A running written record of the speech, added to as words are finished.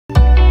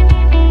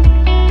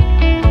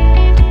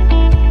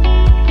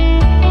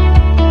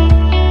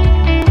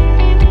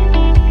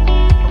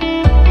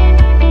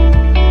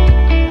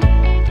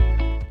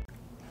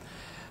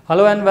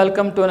Hello and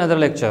welcome to another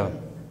lecture.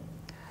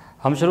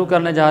 हम शुरू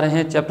करने जा रहे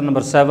हैं chapter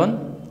number 7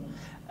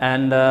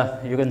 and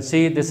you can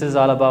see this is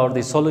all about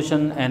the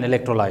solution and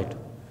electrolyte.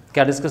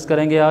 क्या डिस्कस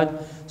करेंगे आज?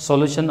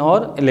 सॉल्यूशन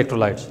और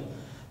इलेक्ट्रोलाइट्स।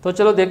 तो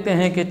चलो देखते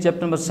हैं कि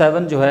चैप्टर नंबर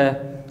 7 जो है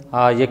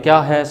ये क्या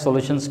है,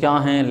 सॉल्यूशंस क्या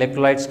हैं,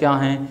 इलेक्ट्रोलाइट्स क्या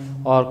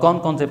हैं और कौन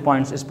कौन से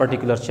पॉइंट्स इस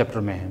पर्टिकुलर चैप्टर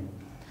में हैं।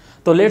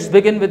 तो let's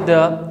begin with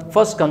the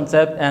first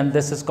concept and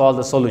this is called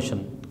the solution.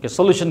 कि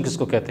सॉल्यूशन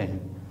किसको कहते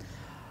हैं?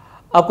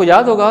 आपको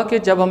याद होगा कि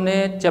जब हमने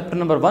चैप्टर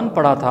नंबर 1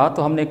 पढ़ा था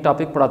तो हमने एक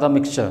टॉपिक पढ़ा था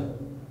मिक्सचर,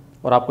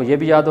 और आपको ये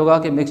भी याद होगा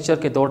कि मिक्सचर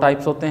के दो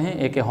टाइप्स होते हैं,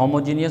 एक है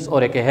होमोजीनियस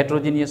और एक है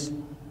हेट्रोजीनियस।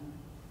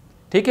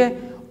 ठीक है,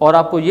 और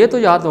आपको ये तो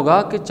याद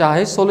होगा कि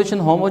चाहे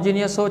सॉल्यूशन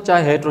होमोजीनियस हो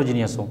चाहे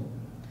हेट्रोजीनियस हो,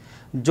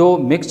 जो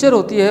मिक्सचर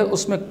होती है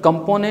उसमें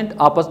कंपोनेंट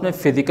आपस में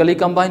फिजिकली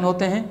कंबाइन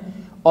होते हैं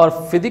और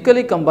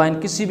फिजिकली कंबाइन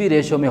किसी भी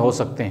रेशो में हो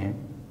सकते हैं।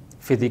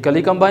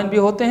 फिजिकली कंबाइन भी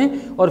होते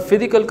हैं और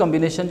फिजिकल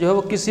कम्बिनेशन जो है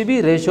वो किसी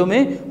भी रेशो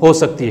में हो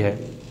सकती है।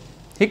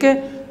 ठीक है,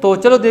 तो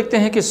चलो देखते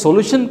हैं कि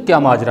सॉल्यूशन क्या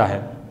माजरा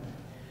है।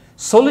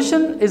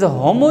 Solution is a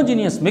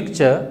homogeneous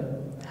mixture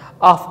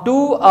of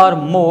 2 और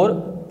मोर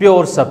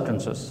प्योर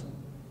सब्सटेंसेस।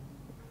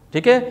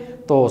 ठीक है,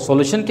 तो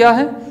सॉल्यूशन क्या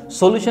है?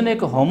 सॉल्यूशन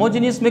एक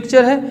होमोजीनियस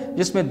मिक्सचर है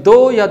जिसमें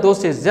 2 या 2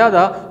 से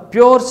ज़्यादा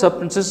प्योर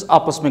सब्सटेंसेस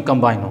आपस में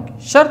कंबाइन होंगी।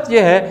 शर्त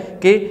यह है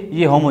कि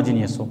ये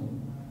होमोजीनियस हो,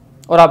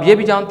 और आप ये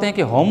भी जानते हैं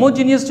कि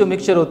होमोजीनियस जो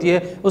मिक्सचर होती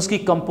है उसकी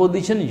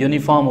कंपोजिशन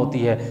यूनिफॉर्म होती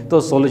है।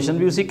 तो सॉल्यूशन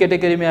भी उसी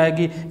कैटेगरी में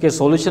आएगी कि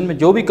सॉल्यूशन में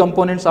जो भी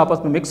कंपोनेंट्स आपस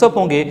में मिक्सअप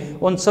होंगे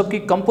उन सब की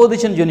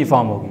कंपोजिशन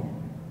यूनिफॉर्म होगी।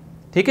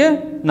 ठीक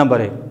है,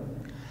 नंबर 1।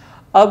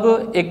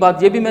 अब एक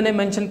बात ये भी मैंने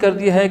मेंशन कर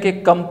दी है कि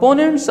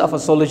components of a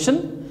solution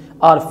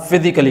are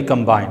physically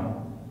combined.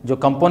 जो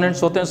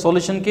कंपोनेंट्स होते हैं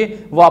सॉल्यूशन के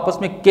वो आपस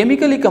में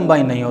केमिकली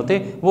कंबाइन नहीं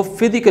होते, वो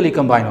फिजिकली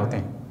कंबाइन होते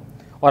हैं।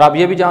 और आप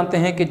ये भी जानते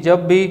हैं कि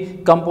जब भी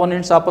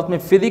कंपोनेंट्स आपस में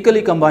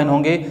फिजिकली कंबाइन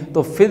होंगे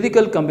तो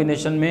फिजिकल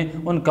कम्बिनेशन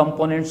में उन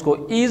कंपोनेंट्स को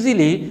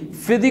इजीली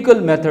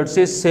फिजिकल मेथड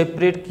से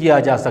सेपरेट किया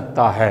जा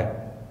सकता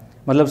है।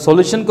 मतलब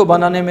सॉल्यूशन को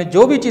बनाने में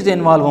जो भी चीज़ें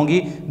इन्वॉल्व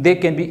होंगी they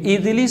can be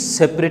easily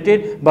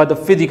separated by the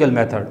physical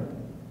method.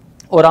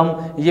 और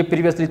हम ये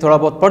प्रीवियसली थोड़ा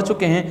बहुत पढ़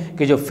चुके हैं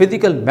कि जो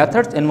फिजिकल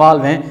मेथड्स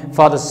इन्वॉल्व हैं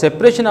for the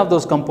separation of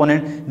those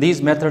component,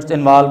 these methods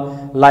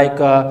involve like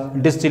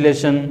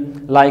distillation,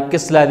 like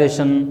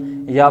crystallisation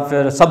या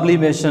फिर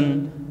सब्लिमेशन।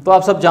 तो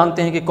आप सब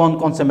जानते हैं कि कौन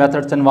कौन से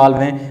मेथड्स इन्वॉल्व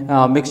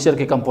हैं मिक्सचर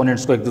के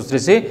कंपोनेंट्स को एक दूसरे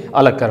से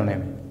अलग करने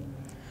में।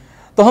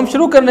 तो हम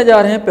शुरू करने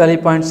जा रहे हैं पहले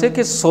पॉइंट से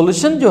कि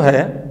सॉल्यूशन जो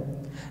है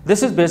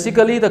this is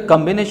basically the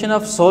combination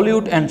of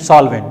solute and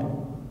solvent.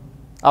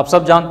 आप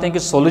सब जानते हैं कि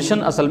सॉल्यूशन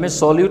असल में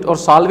सोल्यूट और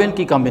सॉल्वेंट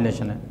की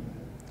कॉम्बिनेशन है।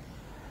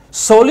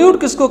 सोल्यूट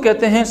किसको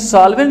कहते हैं,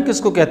 सॉल्वेंट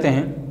किसको कहते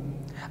हैं?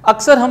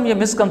 अक्सर हम ये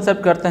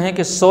मिसकंसेप्ट करते हैं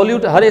कि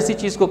सोल्यूट हर ऐसी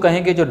चीज़ को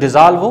कहेंगे जो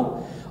डिजॉल्व हो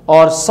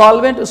और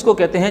सॉल्वेंट उसको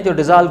कहते हैं जो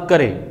डिजॉल्व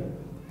करे,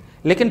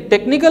 लेकिन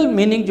टेक्निकल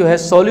मीनिंग जो है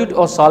सोल्यूट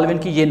और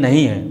सॉल्वेंट की ये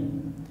नहीं है।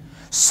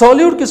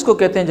 सोल्यूट किसको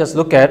कहते हैं? जस्ट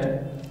लुक एट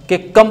कि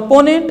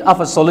component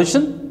of a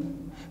solution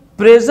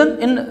present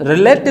in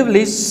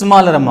relatively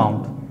smaller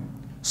amount.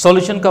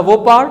 Solution का वो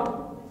पार्ट,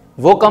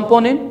 वो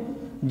कंपोनेंट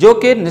जो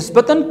कि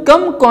निस्बतन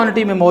कम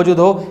क्वांटिटी में मौजूद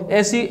हो,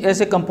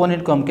 ऐसे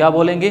कंपोनेंट को हम क्या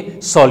बोलेंगे?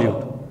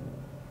 सॉल्यूट।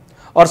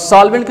 और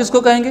सॉल्वेंट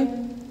किसको कहेंगे?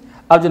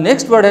 अब जो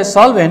नेक्स्ट वर्ड है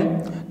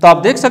सॉल्वेंट, तो आप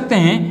देख सकते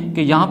हैं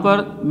कि यहाँ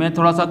पर मैं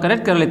थोड़ा सा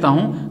करेक्ट कर लेता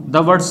हूँ। द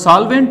वर्ड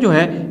सॉल्वेंट जो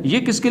है ये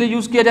किसके लिए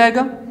यूज़ किया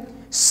जाएगा?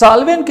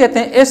 सॉल्वेंट कहते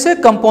हैं ऐसे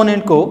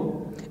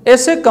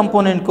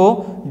कंपोनेंट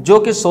को जो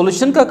कि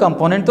सॉल्यूशन का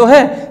कंपोनेंट तो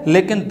है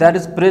लेकिन that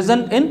is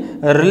present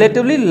in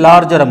relatively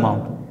larger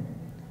amount.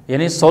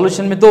 यानी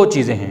सॉल्यूशन में 2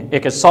 चीज़ें हैं,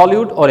 एक है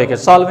सॉल्यूट और एक है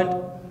सॉल्वेंट।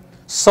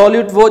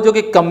 सॉल्यूट वो जो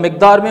कि कम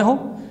मिकदार में हो,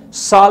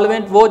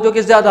 सॉल्वेंट वो जो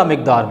कि ज़्यादा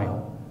मिकदार में हो।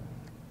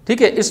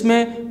 ठीक है,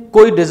 इसमें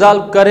कोई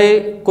डिजॉल्व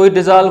करे कोई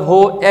डिजॉल्व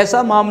हो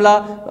ऐसा मामला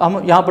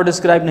हम यहाँ पर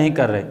डिस्क्राइब नहीं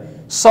कर रहे।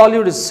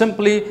 Solute is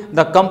simply the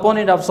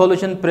component of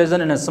solution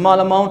present in a small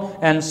amount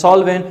and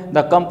solvent the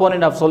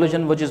component of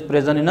solution which is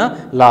present in a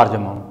large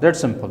amount. That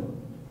simple.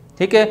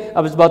 ठीक है,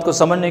 अब इस बात को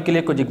समझने के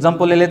लिए कुछ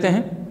एग्जांपल ले लेते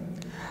हैं।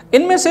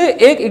 इनमें से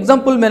एक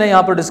एग्जांपल मैंने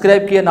यहाँ पर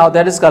डिस्क्राइब किया, now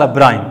that is called a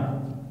Bryan.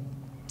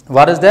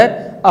 What is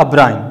that? A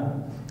Bryan.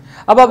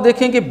 अब आप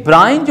देखें कि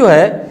ब्राइन जो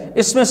है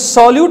इसमें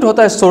सॉल्यूट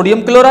होता है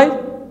सोडियम क्लोराइड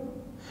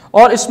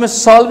और इसमें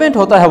सॉल्वेंट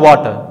होता है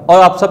वाटर।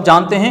 और आप सब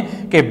जानते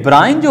हैं कि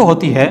ब्राइन जो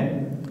होती है,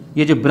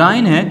 ये जो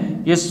ब्राइन है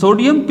ये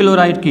सोडियम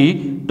क्लोराइड की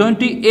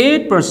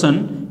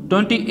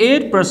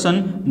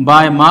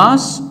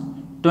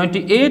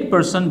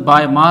 28%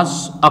 बाय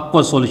मास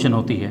एक्वस सॉल्यूशन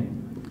होती है।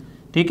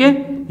 ठीक है,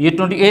 ये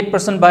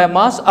 28% बाय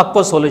मास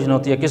एक्वस सॉल्यूशन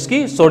होती है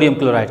किसकी? सोडियम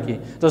क्लोराइड की।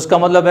 तो इसका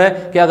मतलब है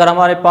कि अगर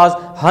हमारे पास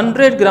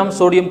 100 ग्राम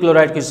सोडियम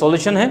क्लोराइड की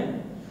सॉल्यूशन है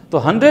तो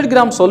 100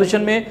 ग्राम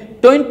सॉल्यूशन में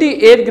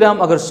 28 ग्राम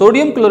अगर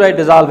सोडियम क्लोराइड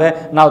डिजॉल्व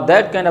है, now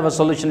that kind of a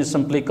solution is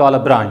simply called a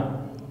Bryan.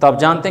 तो आप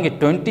जानते हैं कि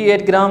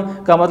 28 ग्राम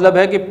का मतलब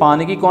है कि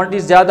पानी की क्वांटिटी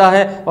ज़्यादा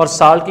है और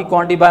साल्ट की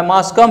क्वांटिटी बाय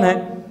मास कम है।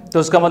 तो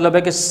इसका मतलब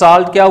है कि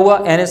साल्ट क्या हुआ,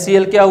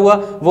 NaCl क्या हुआ,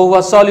 वो हुआ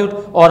सॉल्यूट,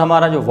 और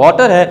हमारा जो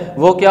वाटर है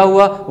वो क्या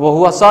हुआ, वो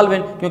हुआ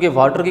सॉल्वेंट, क्योंकि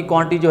वाटर की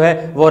क्वांटिटी जो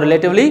है वो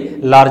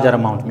रिलेटिवली लार्जर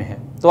अमाउंट में है।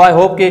 तो आई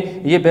होप कि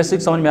ये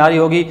बेसिक समझ में आ रही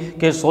होगी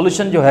कि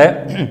सॉल्यूशन जो है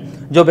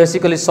जो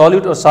बेसिकली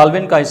सॉल्यूट और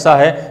सॉल्वेंट का हिस्सा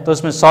है, तो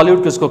इसमें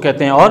सॉल्यूट किसको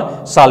कहते हैं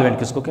और सॉल्वेंट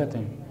किसको कहते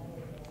हैं।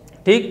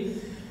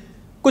 ठीक,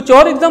 कुछ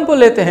और एग्जांपल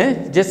लेते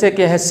हैं, जैसे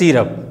कि है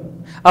सिरप।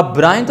 अब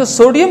ब्राइन तो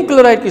सोडियम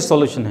क्लोराइड की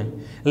सॉल्यूशन है,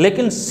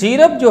 लेकिन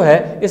सिरप जो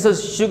है इस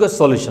शुगर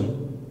सॉल्यूशन।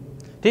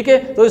 ठीक है,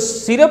 तो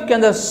इस सिरप के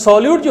अंदर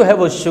सॉल्यूट जो है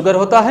वो शुगर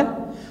होता है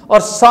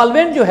और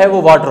सॉल्वेंट जो है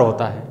वो वाटर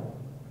होता है।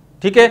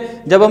 ठीक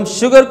है, जब हम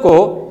शुगर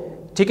को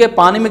ठीक है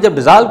पानी में जब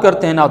डिजॉल्व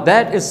करते हैं, now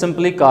that is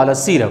simply called a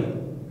syrup.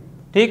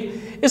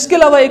 ठीक, इसके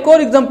अलावा एक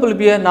और एग्जांपल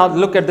भी है, now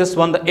look at this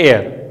one, the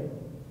air.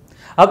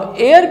 अब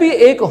एयर भी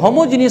एक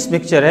होमोजेनियस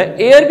मिक्सचर है,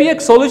 एयर भी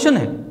एक सॉल्यूशन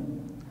है,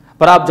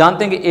 पर आप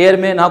जानते हैं कि एयर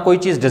में ना कोई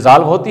चीज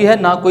डिजॉल्व होती है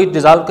ना कोई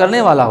डिजॉल्व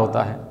करने वाला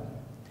होता है।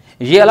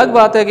 ये अलग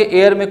बात है कि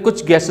एयर में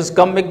कुछ गैसेस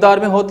कम मिकदार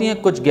में होती हैं,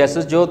 कुछ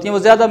गैसेस जो होती हैं वो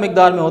ज्यादा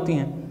मिकदार में होती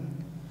हैं।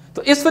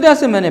 तो इस वजह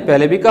से मैंने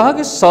पहले भी कहा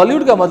कि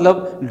सॉल्यूट का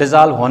मतलब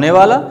डिजॉल्व होने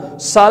वाला,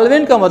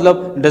 सॉल्वेंट का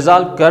मतलब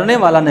डिजॉल्व करने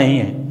वाला नहीं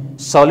है।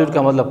 सॉल्यूट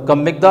का मतलब कम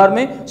मिकदार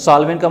में,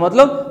 सॉल्वेंट का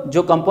मतलब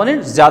जो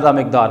कंपोनेंट ज्यादा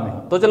मिकदार में हो।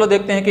 तो चलो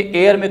देखते हैं कि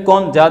एयर में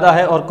कौन ज्यादा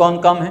है और कौन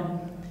कम है।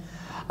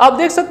 आप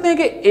देख सकते हैं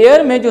कि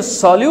एयर में जो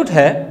सॉल्यूट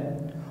है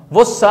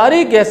वो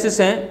सारी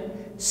गैसेस हैं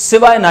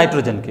सिवाय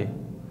नाइट्रोजन के।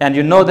 एंड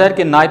यू नो दैट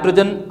कि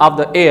nitrogen of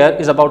the air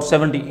is about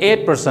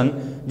 78%,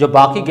 जो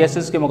बाकी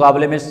गैसेस के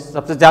मुकाबले में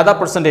सबसे ज़्यादा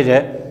परसेंटेज है,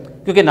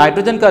 क्योंकि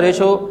नाइट्रोजन का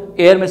रेशो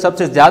एयर में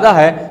सबसे ज़्यादा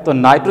है, तो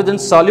नाइट्रोजन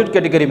सॉल्यूट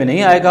कैटेगरी में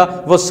नहीं आएगा,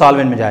 वो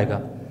सॉल्वेंट में जाएगा।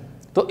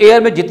 तो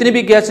एयर में जितनी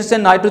भी गैसेस हैं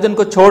नाइट्रोजन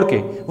को छोड़ के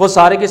वो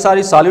सारे के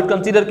सारी सॉल्यूट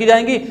कंसीडर की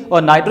जाएंगी,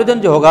 और नाइट्रोजन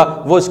जो होगा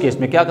वो इस केस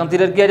में क्या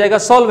कंसीडर किया जाएगा,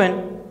 solvent,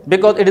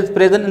 because it is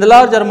present in the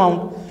larger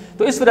amount.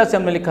 तो इस वजह से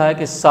हमने लिखा है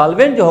कि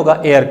सॉल्वेंट जो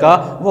होगा एयर का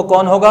वो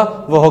कौन होगा,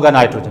 वो होगा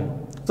nitrogen.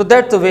 So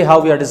that's the way how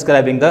we are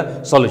describing the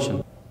solution.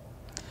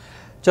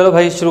 चलो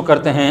भाई शुरू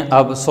करते हैं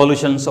अब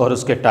solutions और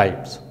उसके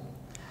types।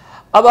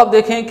 अब आप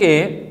देखें कि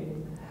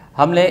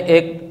हमने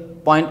एक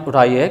पॉइंट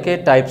उठाई है कि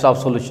types of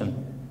solution।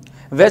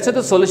 वैसे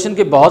तो solution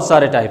के बहुत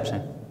सारे types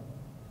हैं,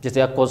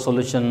 जैसे aqueous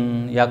solution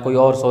या कोई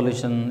और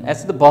solution,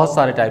 ऐसे तो बहुत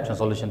सारे types हैं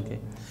solution के।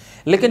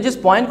 लेकिन जिस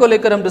पॉइंट को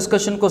लेकर हम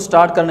डिस्कशन को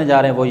स्टार्ट करने जा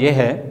रहे हैं वो ये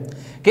है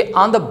कि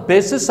on the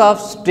basis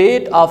of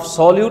state of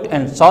solute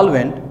and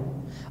solvent,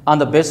 on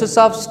the basis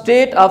of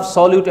state of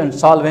solute and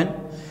solvent,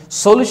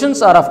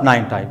 solutions are of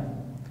 9 type।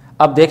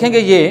 अब देखेंगे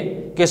ये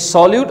कि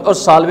solute और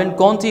solvent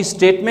कौन सी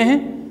स्टेट में है,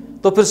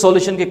 तो फिर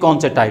solution के कौन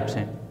से टाइप्स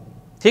हैं।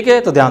 ठीक है,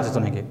 तो ध्यान से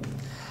सुनेंगे।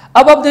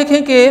 अब आप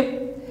देखें कि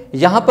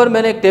यहां पर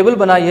मैंने एक टेबल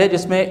बनाई है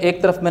जिसमें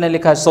एक तरफ मैंने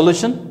लिखा है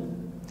solution,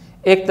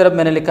 एक तरफ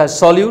मैंने लिखा है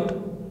solute,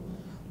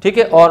 ठीक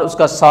है, और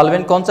उसका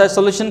solvent कौन सा है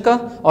solution का,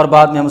 और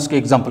बाद में हम उसके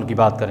एग्जाम्पल की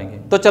बात करेंगे।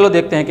 तो चलो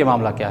देखते हैं कि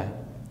मामला क्या है।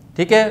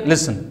 ठीक है,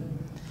 लिसन।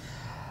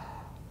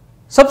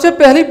 सबसे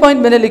पहली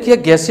पॉइंट मैंने लिखी है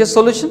गैसियस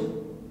सॉल्यूशन,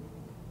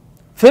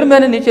 फिर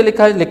मैंने नीचे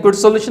लिखा है लिक्विड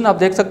सॉल्यूशन, आप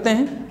देख सकते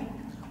हैं,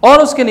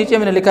 और उसके नीचे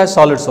मैंने लिखा है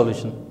सॉलिड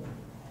सॉल्यूशन।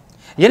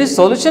 यानी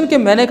सॉल्यूशन के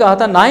मैंने कहा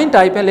था 9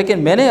 टाइप है, लेकिन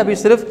मैंने अभी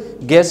सिर्फ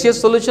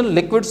गैसियस सॉल्यूशन,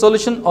 लिक्विड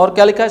सॉल्यूशन और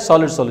क्या लिखा है,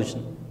 सॉलिड सॉल्यूशन।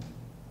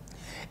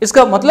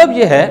 इसका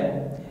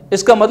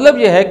मतलब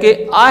यह है कि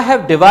I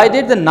have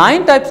divided the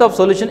 9 types of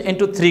solution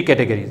into 3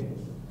 categories.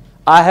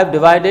 I have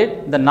divided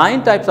the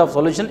 9 types of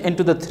solution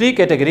into the 3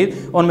 categories।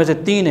 उनमें से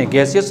 3 है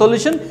गैसियस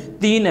सॉल्यूशन,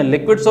 3 है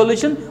लिक्विड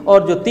सॉल्यूशन,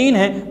 और जो 3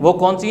 है वो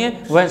कौन सी हैं,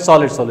 वह है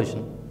सॉलिड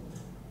सॉल्यूशन।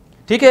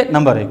 ठीक है,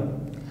 नंबर 1।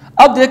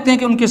 अब देखते हैं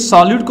कि उनके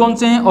सॉल्यूट कौन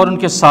से हैं और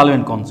उनके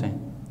सॉल्वेंट कौन से हैं।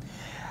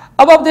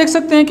 अब आप देख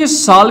सकते हैं कि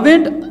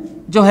सॉल्वेंट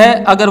जो है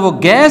अगर वो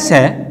गैस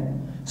है,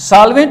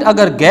 सॉल्वेंट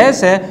अगर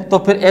गैस है तो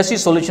फिर ऐसी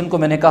सॉल्यूशन को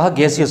मैंने कहा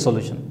गैसियस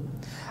सॉल्यूशन।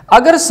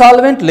 अगर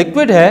सॉल्वेंट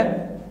लिक्विड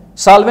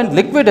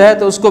है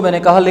तो उसको मैंने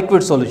कहा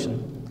लिक्विड सॉल्यूशन।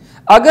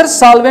 अगर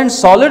सॉल्वेंट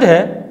सॉलिड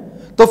है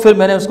तो फिर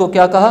मैंने उसको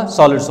क्या कहा,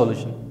 सॉलिड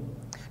सॉल्यूशन।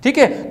 ठीक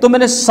है, तो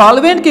मैंने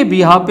सॉल्वेंट के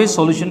बिहाफ पे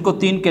सॉल्यूशन को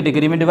 3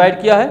 कैटेगरी में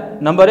डिवाइड किया है,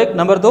 नंबर 1।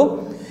 नंबर 2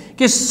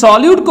 कि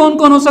सॉल्यूट कौन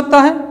कौन हो सकता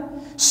है।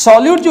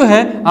 सॉल्यूट जो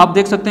है आप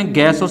देख सकते हैं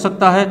गैस हो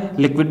सकता है,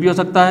 लिक्विड भी हो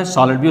सकता है,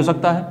 सॉलिड भी हो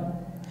सकता है।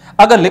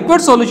 अगर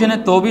लिक्विड सॉल्यूशन है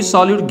तो भी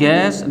सॉल्यूट,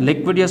 गैस,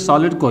 लिक्विड या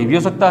सॉलिड कोई भी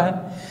हो सकता है।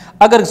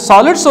 अगर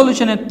सॉलिड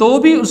सॉल्यूशन है तो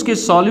भी उसके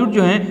सॉल्यूट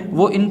जो हैं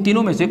वो इन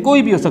तीनों में से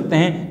कोई भी हो सकते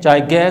हैं,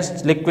 चाहे गैस,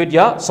 लिक्विड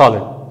या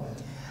सॉलिड।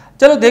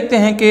 चलो देखते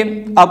हैं कि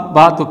अब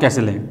बात को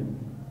कैसे लें।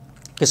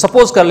 कि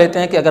सपोज कर लेते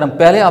हैं कि अगर हम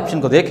पहले ऑप्शन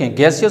को देखें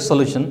गैसियस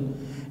सॉल्यूशन,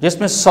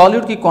 जिसमें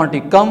सॉल्यूट की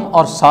क्वांटिटी कम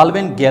और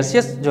सॉल्वेंट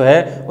गैसियस जो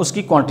है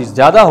उसकी क्वांटिटी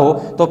ज़्यादा हो,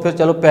 तो फिर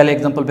चलो पहले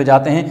एग्जांपल पे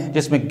जाते हैं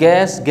जिसमें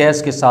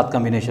गैस के साथ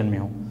कॉम्बिनेशन में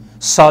हो,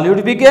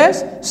 सॉल्यूट भी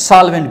गैस,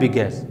 सॉल्वेंट भी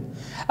गैस।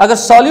 अगर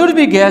सॉल्यूट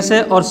भी गैस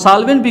है और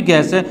सॉल्वेंट भी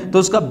गैस है तो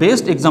उसका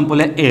बेस्ट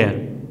एग्जाम्पल है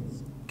एयर।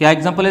 क्या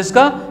एग्जाम्पल है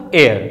इसका,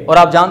 एयर। और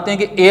आप जानते हैं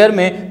कि एयर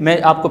में मैं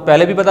आपको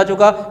पहले भी बता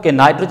चुका कि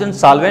नाइट्रोजन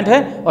सॉल्वेंट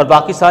है और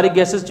बाकी सारी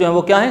गैसेस जो हैं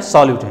वो क्या हैं,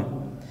 सॉल्यूट हैं।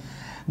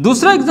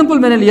 दूसरा एग्जाम्पल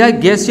मैंने लिया है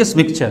गैसियस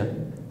मिक्सचर।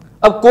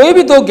 अब कोई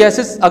भी 2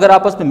 गैसेस अगर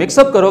आपस में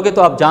मिक्सअप करोगे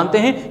तो आप जानते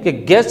हैं कि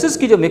गैसेस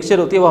की जो मिक्सचर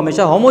होती है वो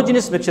हमेशा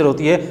होमोजेनियस मिक्सचर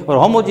होती है, और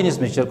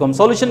होमोजेनियस मिक्सचर को हम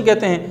सॉल्यूशन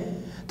कहते हैं।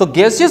 तो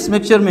गैसियस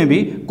मिक्सचर में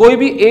भी कोई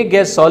भी एक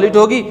गैस सॉलिड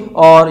होगी,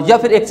 और या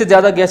फिर एक से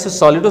ज़्यादा गैसेस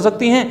सॉलिड हो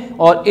सकती हैं,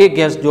 और एक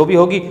गैस जो भी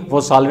होगी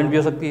वो सॉल्वेंट भी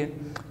हो सकती है।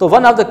 तो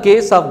one of the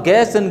case of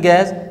gas in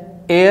gas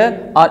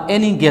air और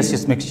एनी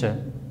गैसियस मिक्सचर।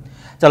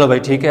 चलो भाई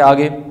ठीक है,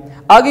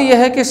 आगे यह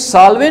है कि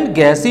सॉल्वेंट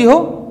गैस ही हो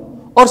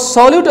और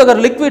सॉल्यूट अगर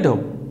लिक्विड हो,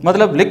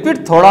 मतलब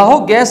लिक्विड थोड़ा हो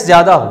गैस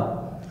ज़्यादा हो।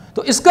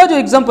 तो इसका जो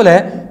एग्जाम्पल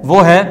है वो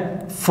है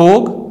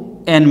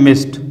फोग एंड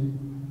मिस्ट।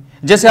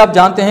 जैसे आप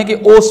जानते हैं कि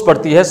ओस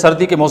पड़ती है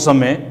सर्दी के मौसम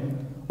में,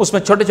 उसमें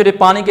छोटे छोटे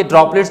पानी के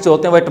ड्रॉपलेट्स जो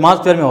होते हैं वो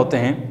एटमॉस्फेयर में होते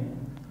हैं,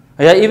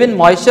 या इवन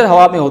मॉइस्चर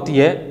हवा में होती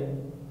है,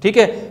 ठीक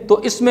है।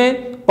 तो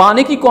इसमें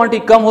पानी की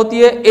क्वांटिटी कम होती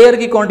है, एयर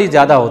की क्वांटिटी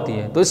ज़्यादा होती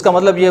है। तो इसका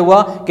मतलब ये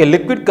हुआ कि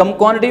लिक्विड कम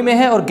क्वांटिटी में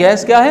है और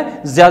गैस क्या है,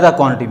 ज़्यादा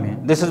क्वांटिटी में है।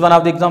 This is one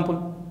of the example.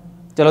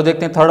 चलो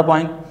देखते हैं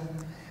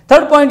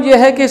थर्ड पॉइंट ये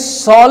है कि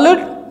सॉलिड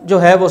जो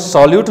है वो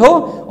सॉल्यूट हो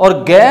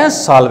और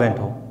गैस सॉल्वेंट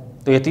हो।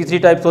 तो ये तीसरी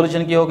टाइप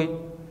सॉल्यूशन की हो गई।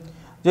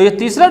 जो ये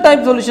तीसरा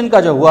टाइप सॉल्यूशन का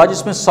जो हुआ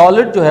जिसमें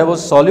सॉलिड जो है वो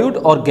सॉल्यूट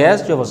और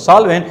गैस जो है वो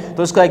सॉल्वेंट,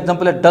 तो इसका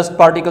एग्जांपल है डस्ट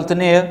पार्टिकल्स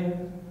इन एयर।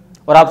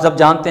 और आप सब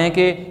जानते हैं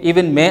कि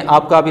इवन मैं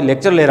आपका अभी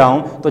लेक्चर ले रहा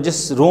हूं, तो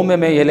जिस रूम में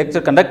मैं ये लेक्चर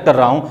कंडक्ट कर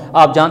रहा हूं,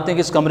 आप जानते हैं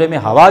कि इस कमरे में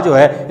हवा जो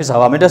है, इस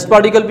हवा में डस्ट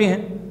पार्टिकल भी हैं।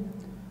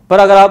 पर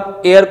अगर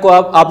आप एयर को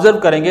आप ऑब्जर्व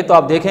करेंगे तो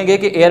आप देखेंगे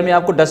कि एयर में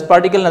आपको डस्ट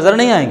पार्टिकल नजर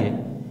नहीं आएंगे।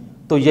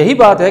 तो यही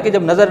बात है कि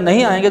जब नजर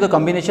नहीं आएंगे तो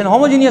कॉम्बिनेशन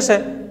होमोजीनियस है।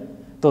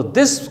 तो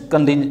this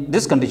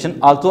condition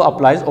also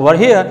applies over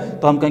here.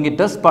 तो हम कहेंगे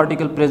dust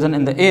particle present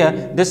in the air,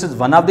 this is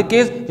one of the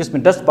case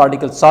जिसमें डस्ट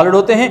पार्टिकल सॉलिड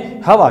होते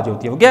हैं, हवा जो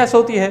होती है वो गैस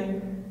होती है।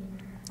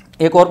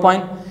 एक और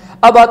पॉइंट,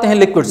 अब आते हैं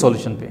लिक्विड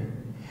सॉल्यूशन पे।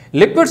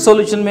 लिक्विड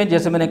सॉल्यूशन में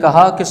जैसे मैंने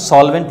कहा कि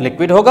सॉल्वेंट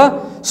लिक्विड होगा,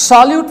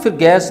 सॉल्यूट फिर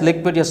गैस,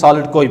 लिक्विड या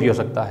सॉलिड कोई भी हो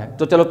सकता है।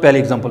 तो चलो पहले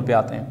एग्जांपल पे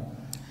आते हैं।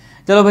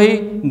 चलो भाई,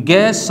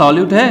 गैस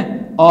सॉल्यूट है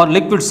और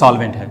लिक्विड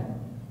सॉल्वेंट है,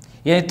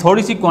 यानी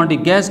थोड़ी सी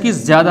क्वांटिटी गैस की,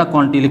 ज्यादा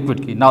क्वांटिटी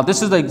लिक्विड की। Now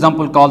this is the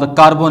example called the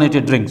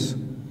carbonated drinks.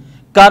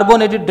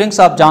 Carbonated drinks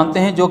आप जानते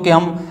हैं जो कि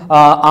हम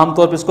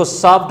आमतौर पर इसको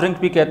सॉफ्ट ड्रिंक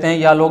भी कहते हैं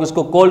या लोग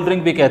इसको कोल्ड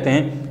ड्रिंक भी कहते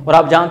हैं। और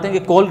आप जानते हैं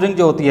कि कोल्ड ड्रिंक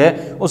जो होती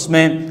है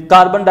उसमें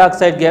carbon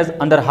dioxide gas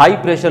under high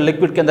pressure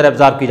liquid के अंदर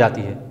एब्जॉर्ब की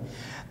जाती है।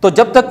 तो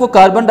जब तक वो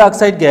कार्बन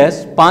डाइऑक्साइड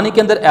गैस पानी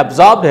के अंदर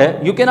एब्जॉर्ब्ड है,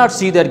 you can not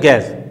see that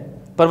gas.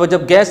 पर वो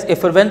जब गैस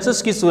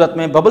एफरवेंसेस की सूरत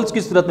में, बबल्स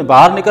की सूरत में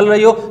बाहर निकल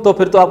रही हो तो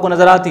फिर तो आपको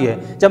नजर आती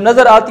है। जब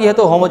नजर आती है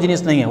तो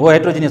होमोजीनियस नहीं है, वो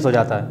हेट्रोजीनियस हो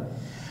जाता है।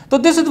 तो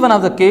this is one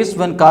of the case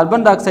when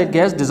carbon dioxide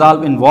gas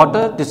dissolve in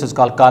water, this is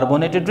called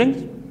carbonated drinks.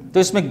 तो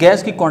इसमें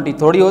गैस की क्वांटिटी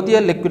थोड़ी होती है,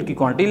 लिक्विड की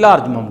क्वांटिटी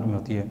लार्ज अमाउंट में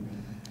होती है।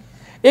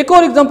 एक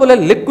और एग्जांपल है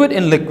लिक्विड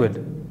इन लिक्विड,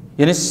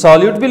 यानी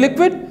सॉल्यूट भी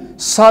लिक्विड,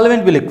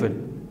 सॉल्वेंट भी लिक्विड,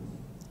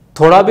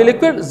 थोड़ा भी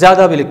लिक्विड,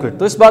 ज्यादा भी लिक्विड।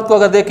 तो इस बात को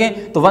अगर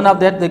देखें तो one of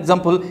that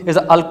example is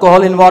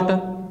alcohol in water.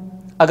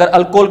 अगर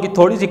अल्कोहल की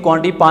थोड़ी सी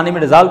क्वांटिटी पानी में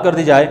डिसॉल्व कर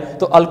दी जाए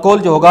तो अल्कोहल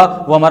जो होगा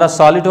वो हमारा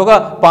सॉलिड होगा,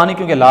 पानी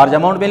क्योंकि लार्ज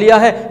अमाउंट में लिया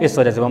है इस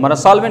वजह से वो हमारा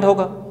सॉल्वेंट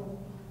होगा।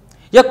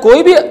 या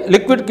कोई भी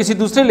लिक्विड किसी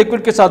दूसरे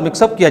लिक्विड के साथ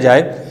मिक्सअप किया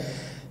जाए,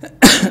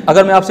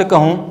 अगर मैं आपसे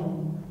कहूं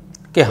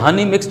कि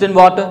Honey mixed in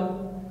water,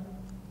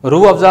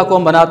 Rooh Afza को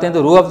हम बनाते हैं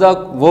तो रूह अफ़ज़ा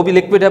वो भी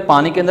लिक्विड है,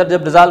 पानी के अंदर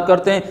जब डिसॉल्व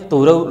करते हैं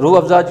तो रूह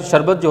अफ़ज़ा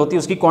शरबत जो होती है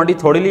उसकी क्वांटिटी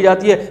थोड़ी ली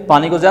जाती है,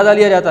 पानी को ज़्यादा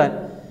लिया जाता है।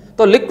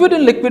 तो लिक्विड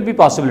इन लिक्विड भी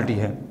पॉसिबिलिटी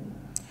है।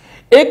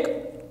 एक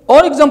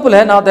और एग्जांपल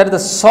है, now that is the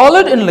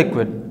solid in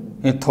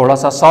liquid, थोड़ा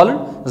सा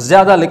सॉलिड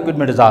ज़्यादा लिक्विड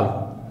में डिसॉल्व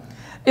हो।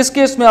 इस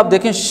केस में आप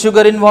देखें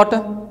शुगर इन वाटर,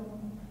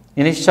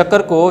 यानी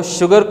शक्कर को,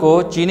 शुगर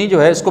को, चीनी जो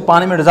है इसको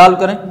पानी में डिसॉल्व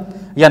करें,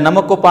 या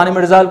नमक को पानी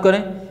में डिसॉल्व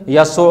करें,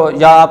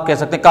 या आप कह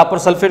सकते हैं कॉपर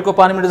सल्फेट को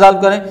पानी में डिसॉल्व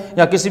करें,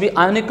 या किसी भी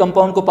आयनिक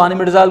कंपाउंड को पानी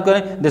में डिसॉल्व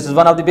करें। This is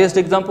one of the best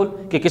example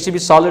कि किसी भी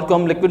सॉलिड को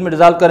हम लिक्विड में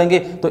डिसॉल्व करेंगे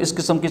तो इस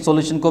किस्म की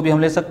सॉल्यूशन को भी हम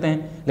ले सकते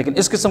हैं। लेकिन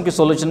इस किस्म की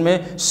सॉल्यूशन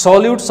में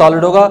सॉल्यूट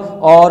सॉलिड होगा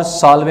और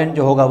सॉल्वेंट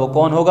जो होगा वो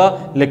कौन होगा,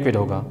 लिक्विड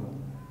होगा।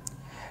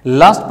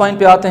 लास्ट पॉइंट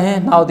पे आते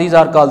हैं। Now these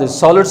are called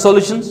solid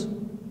solutions.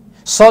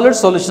 Solid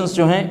solutions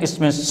जो हैं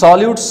इसमें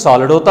सॉल्यूट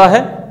सॉलिड होता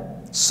है,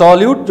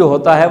 सॉल्यूट जो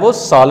होता है वो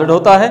सॉलिड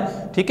होता है,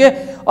 ठीक है।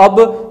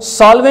 अब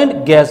सॉल्वेंट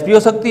गैस भी हो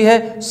सकती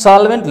है,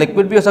 सॉल्वेंट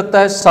लिक्विड भी हो सकता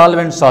है,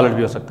 सॉल्वेंट सॉलिड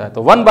भी हो सकता है।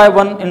 तो one by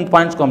one in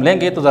points को हम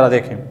लेंगे। तो जरा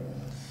देखें,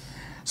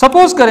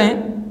 सपोज करें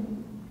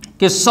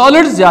कि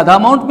सॉलिड ज्यादा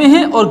अमाउंट में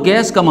है और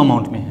गैस कम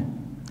अमाउंट में है।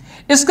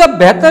 इसका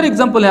बेहतर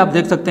एग्जांपल है, आप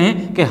देख सकते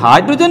हैं कि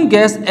hydrogen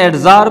gas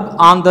absorb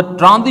on the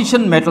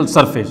transition metal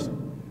surface.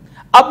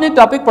 आपने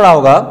टॉपिक पढ़ा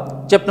होगा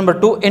chapter number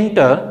 2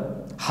 inter,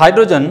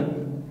 hydrogen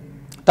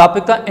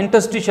topic था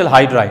इंटरस्टिशियल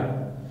हाइड्राइड।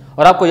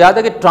 और आपको याद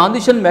है कि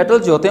ट्रांजिशन मेटल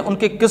जो होते हैं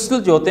उनके क्रिस्टल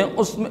जो होते हैं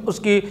उसमें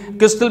उसकी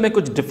क्रिस्टल में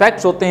कुछ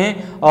डिफेक्ट्स होते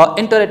हैं और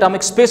इंटर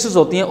एटॉमिक स्पेसेस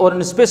होती हैं, और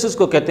इन स्पेसेस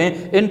को कहते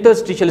हैं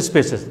interstitial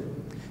spaces.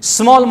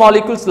 Small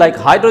molecules like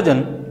hydrogen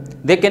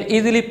they can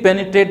easily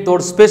penetrate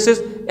those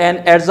spaces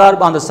and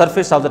absorb on the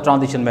surface of the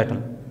transition metal.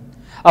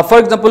 अब फॉर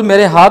एग्जांपल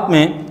मेरे हाथ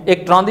में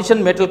एक ट्रांजिशन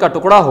मेटल का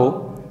टुकड़ा हो,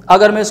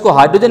 अगर मैं इसको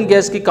हाइड्रोजन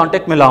गैस की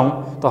कांटेक्ट में लाऊं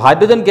तो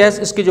हाइड्रोजन गैस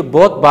इसके जो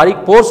बहुत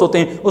बारीक पोर्स होते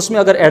हैं उसमें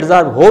अगर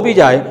एब्जॉर्ब हो भी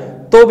जाए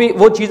तो भी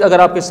वो चीज़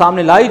अगर आपके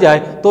सामने लाई जाए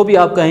तो भी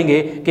आप कहेंगे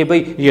कि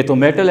भाई ये तो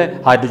मेटल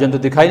है, हाइड्रोजन तो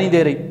दिखाई नहीं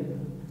दे रही।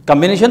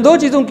 कॉम्बिनेशन दो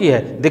चीज़ों की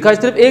है, दिखाई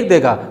सिर्फ एक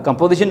देगा,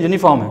 कंपोजिशन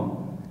यूनिफॉर्म है,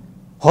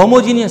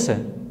 होमोजीनियस है,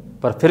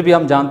 पर फिर भी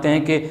हम जानते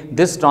हैं कि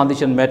this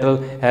transition metal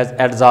has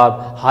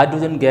absorb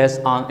hydrogen gas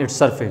on its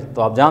surface.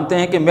 तो आप जानते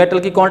हैं कि मेटल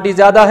की क्वांटिटी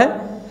ज़्यादा है,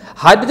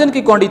 हाइड्रोजन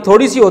की क्वांटिटी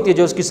थोड़ी सी होती है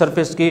जो उसकी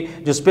सरफेस की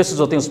जो स्पेसेस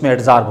होते हैं उसमें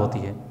एब्जॉर्ब होती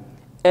है।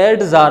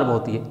 एडजॉर्ब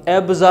होती है,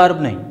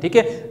 एब्जॉर्ब नहीं, ठीक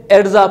है।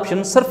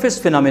 एडजॉर्प्शन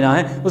सरफेस फिनोमेना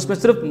है, उसमें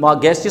सिर्फ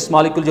गैसियस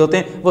मॉलिक्यूल जो होते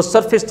हैं वो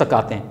सरफेस तक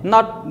आते हैं,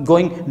 not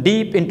going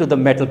deep into the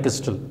metal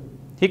crystal,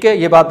 ठीक है,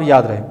 ये बात भी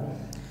याद रहे।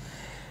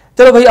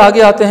 चलो भाई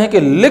आगे आते हैं कि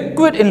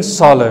लिक्विड इन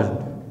सॉलिड,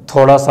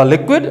 थोड़ा सा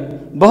लिक्विड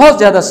बहुत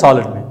ज्यादा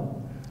सॉलिड में।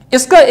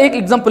 इसका एक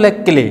एग्जांपल है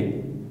क्ले।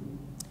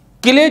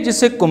 क्ले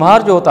जिससे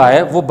कुम्हार जो होता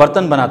है वो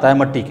बर्तन बनाता है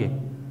मट्टी के,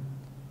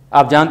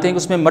 आप जानते हैं कि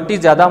उसमें मट्टी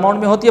ज्यादा अमाउंट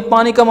में होती है,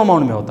 पानी कम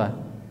अमाउंट में होता है,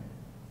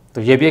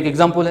 तो ये भी एक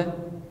एग्जांपल है।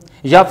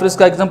 या फिर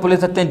इसका एग्जांपल ले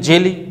सकते हैं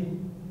जेली।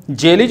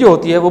 जेली जो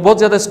होती है वो बहुत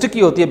ज्यादा स्टिकी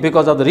होती है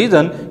बिकॉज ऑफ द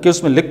रीजन कि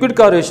उसमें लिक्विड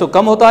का रेशो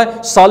कम होता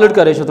है, सॉलिड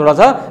का रेशो थोड़ा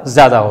सा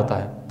ज्यादा होता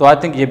है। तो आई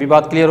थिंक ये भी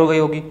बात क्लियर हो गई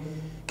होगी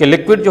कि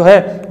लिक्विड जो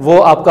है वो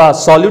आपका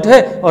सॉल्यूट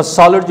है और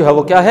सॉलिड जो है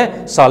वो क्या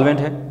है, सॉल्वेंट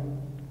है।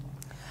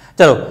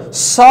 चलो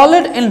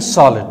सॉलिड इन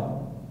सॉलिड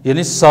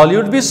यानी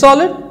सॉल्यूट भी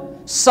सॉलिड,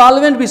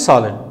 सॉल्वेंट भी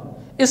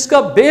सॉलिड। इसका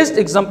बेस्ट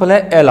एग्जांपल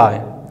है एलॉय,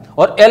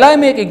 और एलॉय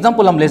में एक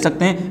एग्जांपल हम ले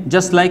सकते हैं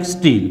जस्ट लाइक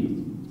स्टील।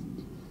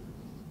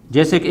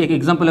 जैसे कि एक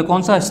एग्जांपल है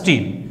कौन सा,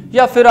 स्टील।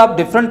 या फिर आप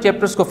डिफरेंट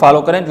चैप्टर्स को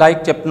फॉलो करें, लाइक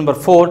चैप्टर नंबर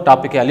 4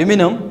 टॉपिक है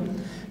एल्यूमिनियम,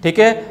 ठीक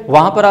है,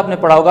 वहां पर आपने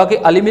पढ़ा होगा कि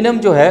एल्यूमिनियम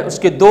जो है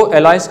उसके दो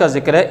एलॉयज का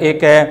जिक्र है,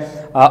 एक है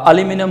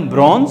एल्यूमिनियम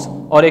ब्रॉन्ज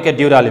और एक है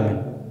ड्यूराल्यूमिन।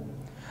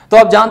 तो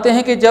आप जानते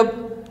हैं कि जब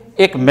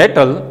एक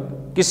मेटल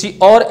किसी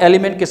और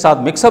एलिमेंट के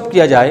साथ मिक्सअप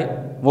किया जाए,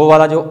 वो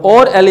वाला जो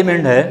और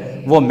एलिमेंट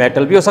है वो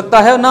मेटल भी हो सकता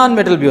है और नॉन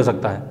मेटल भी हो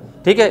सकता है,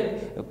 ठीक है।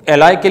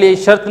 एलॉय के लिए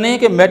शर्त नहीं है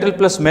कि मेटल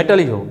प्लस मेटल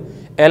ही हो,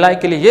 एलॉय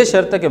के लिए ये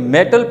शर्त है कि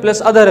मेटल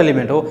प्लस अदर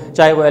एलिमेंट हो,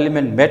 चाहे वो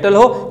एलिमेंट मेटल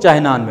हो चाहे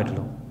नॉन मेटल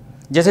हो।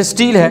 जैसे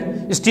स्टील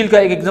है, स्टील का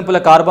एक एग्जांपल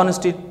है कार्बन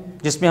स्टील,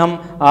 जिसमें हम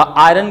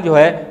आयरन जो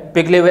है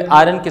पिघले हुए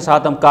आयरन के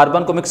साथ हम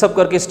कार्बन को मिक्सअप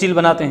करके स्टील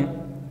बनाते हैं।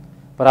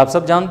 पर आप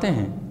सब जानते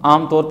हैं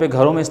आमतौर पे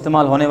घरों में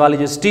इस्तेमाल होने वाली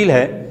जो स्टील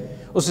है,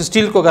 उस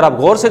स्टील को अगर आप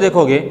गौर से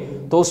देखोगे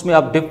तो उसमें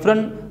आप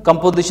डिफरेंट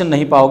कंपोजिशन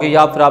नहीं पाओगे,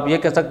 या फिर आप ये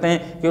कह सकते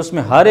हैं कि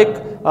उसमें हर एक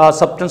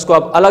सब्सटेंस को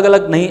आप अलग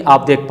अलग नहीं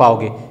आप देख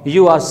पाओगे।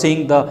 You are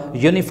seeing the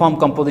uniform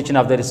composition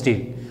of that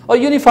steel, और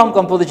यूनिफॉर्म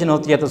कंपोजिशन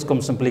होती है तो उसको हम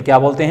सिंपली क्या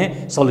बोलते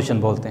हैं, सॉल्यूशन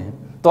बोलते हैं।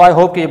 तो आई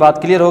होप कि ये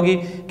बात क्लियर होगी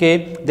कि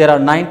there are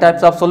 9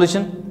 types of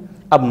solution.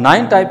 अब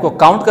 9 टाइप को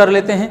काउंट कर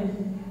लेते हैं,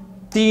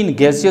 3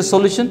 गैसियस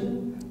सॉल्यूशन,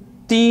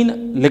 3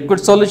 लिक्विड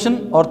सॉल्यूशन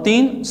और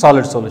 3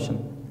 सॉलिड सॉल्यूशन।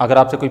 अगर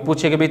आपसे कोई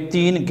पूछे कि भाई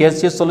 3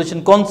 गैसियस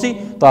सॉल्यूशन कौन सी,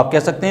 तो आप कह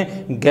सकते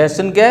हैं gas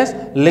in gas,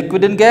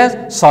 liquid in gas,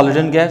 solid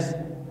in gas.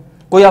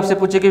 कोई आपसे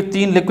पूछे कि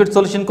 3 लिक्विड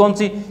सॉल्यूशन कौन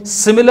सी,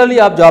 सिमिलरली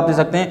आप जवाब दे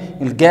सकते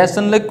हैं gas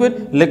in liquid,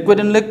 liquid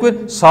in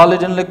liquid,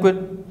 solid in liquid.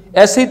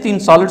 ऐसे ही 3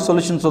 सॉलिड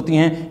सॉल्यूशंस होती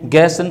हैं,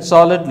 gas in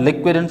solid,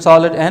 liquid in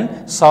solid and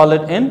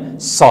solid in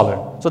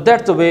solid. So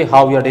that's the way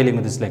how we are dealing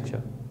with this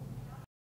lecture.